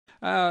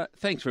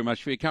Thanks very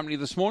much for your company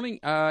this morning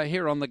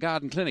here on the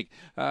Garden Clinic.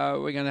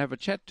 We're going to have a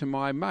chat to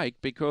my mate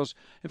because,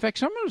 in fact,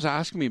 someone was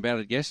asking me about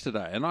it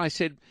yesterday, and I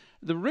said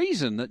the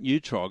reason that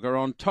Neutrog are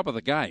on top of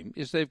the game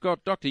is they've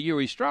got Dr.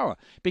 Yuri Strower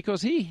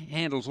because he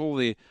handles all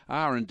the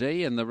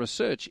R&D and the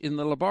research in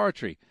the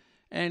laboratory.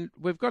 And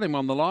we've got him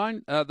on the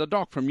line, the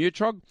doc from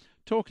Neutrog,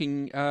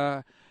 talking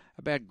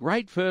about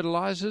great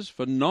fertilisers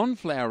for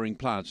non-flowering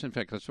plants. In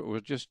fact, that's what we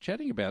were just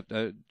chatting about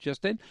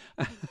just then.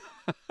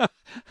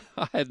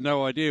 I had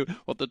no idea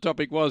what the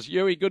topic was.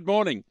 Yuri, good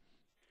morning.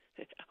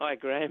 Hi,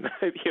 Graham. I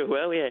hope you're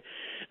well. Yeah,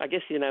 I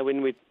guess,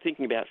 when we're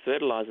thinking about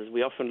fertilisers,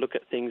 we often look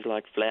at things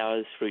like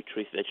flowers, fruit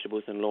trees,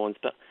 vegetables and lawns,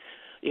 but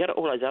you got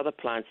all those other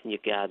plants in your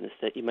gardens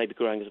that you may be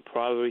growing as a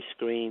primary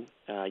screen,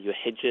 your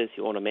hedges,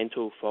 your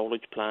ornamental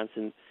foliage plants,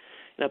 and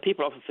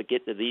people often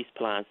forget that these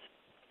plants,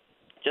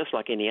 just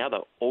like any other,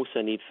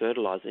 also need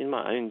fertiliser. In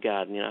my own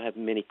garden, I have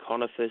many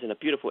conifers and a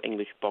beautiful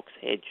English box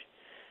hedge.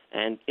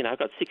 And, I've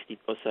got 60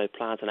 or so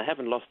plants, and I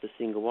haven't lost a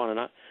single one. And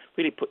I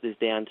really put this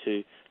down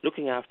to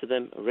looking after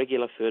them,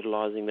 regular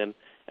fertilising them,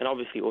 and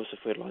obviously also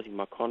fertilising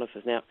my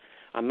conifers. Now,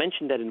 I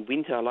mentioned that in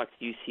winter I like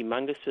to use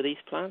Seamungus for these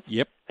plants.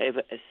 Yep.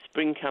 However, as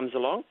spring comes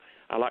along,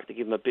 I like to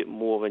give them a bit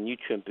more of a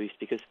nutrient boost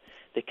because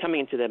they're coming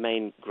into their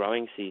main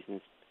growing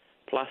seasons.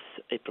 Plus,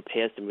 it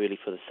prepares them really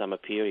for the summer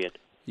period.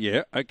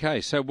 Yeah,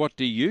 okay. So what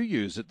do you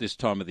use at this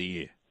time of the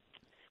year?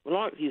 Well,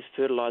 I like to use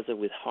fertiliser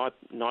with high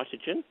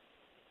nitrogen,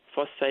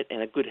 phosphate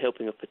and a good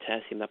helping of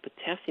potassium. Now,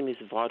 potassium is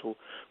vital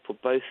for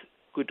both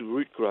good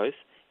root growth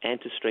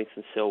and to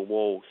strengthen cell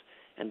walls.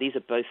 And these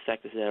are both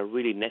factors that are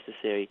really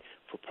necessary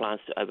for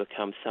plants to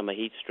overcome summer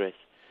heat stress.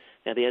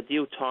 Now, the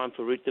ideal time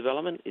for root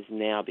development is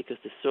now because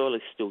the soil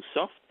is still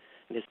soft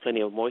and there's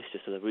plenty of moisture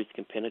so the roots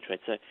can penetrate.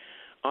 So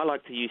I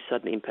like to use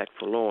Sudden Impact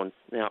for lawns.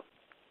 Now,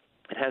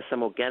 it has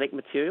some organic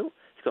material,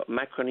 it's got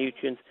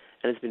macronutrients,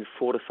 and it's been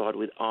fortified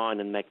with iron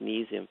and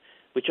magnesium,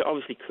 which are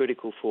obviously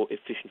critical for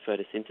efficient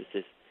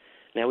photosynthesis.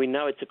 Now, we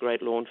know it's a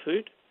great lawn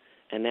food,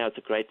 and now it's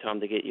a great time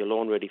to get your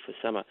lawn ready for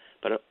summer,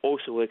 but it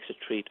also works a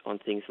treat on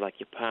things like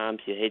your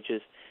palms, your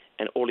hedges,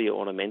 and all your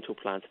ornamental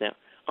plants. Now,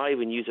 I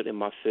even use it in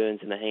my ferns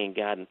in the hanging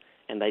garden,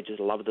 and they just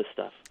love the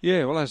stuff.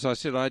 Yeah, well, as I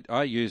said,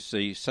 I use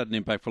the Sudden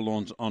Impact for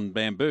lawns on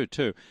bamboo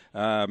too,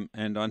 and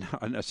I know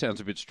it sounds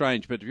a bit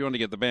strange, but if you want to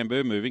get the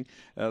bamboo moving,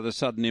 the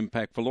Sudden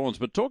Impact for lawns.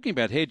 But talking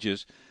about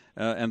hedges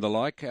and the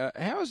like,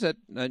 how is that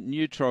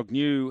Neutrog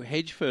new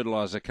hedge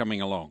fertiliser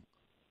coming along?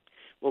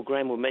 Well,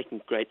 Graham, we're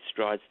making great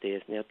strides there.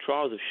 Now,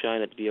 trials have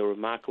shown it to be a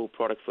remarkable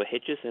product for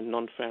hedges and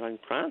non-flowering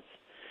plants.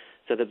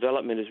 So the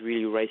development is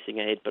really racing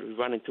ahead, but we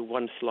run into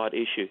one slight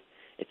issue.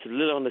 It's a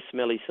little on the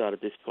smelly side at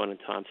this point in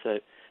time, so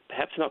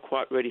perhaps not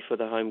quite ready for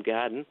the home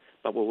garden,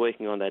 but we're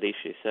working on that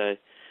issue. So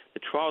the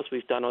trials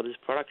we've done on this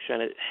product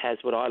shown it has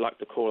what I like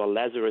to call a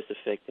Lazarus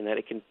effect, in that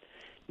it can,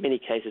 in many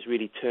cases,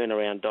 really turn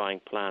around dying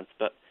plants.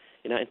 But,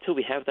 until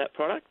we have that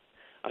product,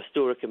 I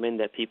still recommend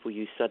that people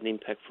use Sudden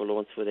Impact for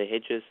lawns for their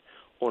hedges,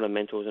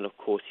 ornamentals, and of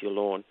course your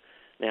lawn.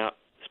 Now,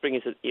 spring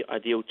is the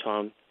ideal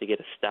time to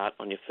get a start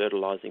on your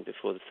fertilising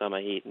before the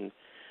summer heat, and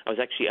I was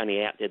actually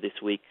only out there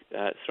this week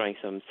throwing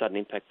some Sudden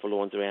Impact for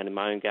lawns around in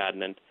my own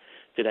garden, and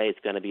today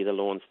it's going to be the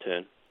lawn's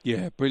turn.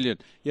 Yeah,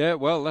 brilliant. Yeah,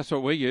 well, that's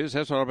what we use.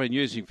 That's what I've been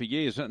using for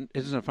years. And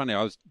isn't it funny?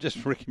 I was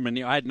just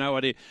recommending. I had no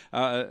idea.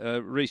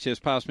 Reese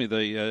just passed me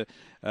the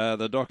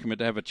document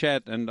to have a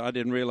chat, and I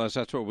didn't realise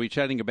that's what we were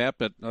chatting about,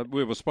 but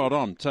we were spot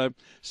on. So,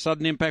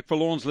 Sudden Impact for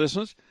lawns,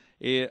 listeners.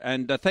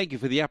 And thank you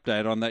for the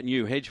update on that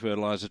new hedge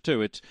fertiliser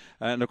too.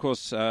 And of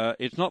course,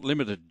 it's not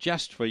limited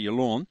just for your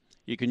lawn.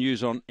 You can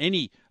use on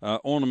any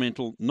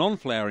ornamental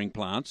non-flowering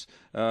plants,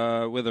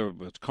 whether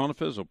it's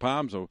conifers or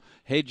palms or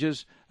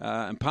hedges.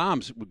 And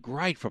palms were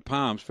great for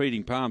palms,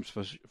 feeding palms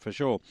for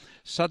sure.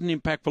 Sudden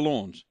Impact for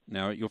lawns.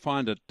 Now, you'll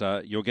find it,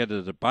 you'll get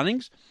it at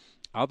Bunnings,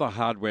 other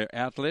hardware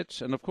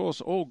outlets, and of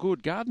course, all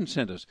good garden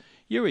centres.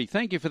 Yuri,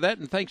 thank you for that,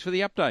 and thanks for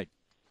the update.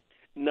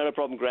 Not a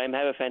problem, Graham.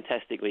 Have a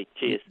fantastic week.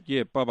 Cheers.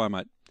 Yeah, bye-bye,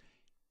 mate.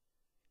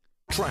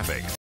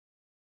 Traffic.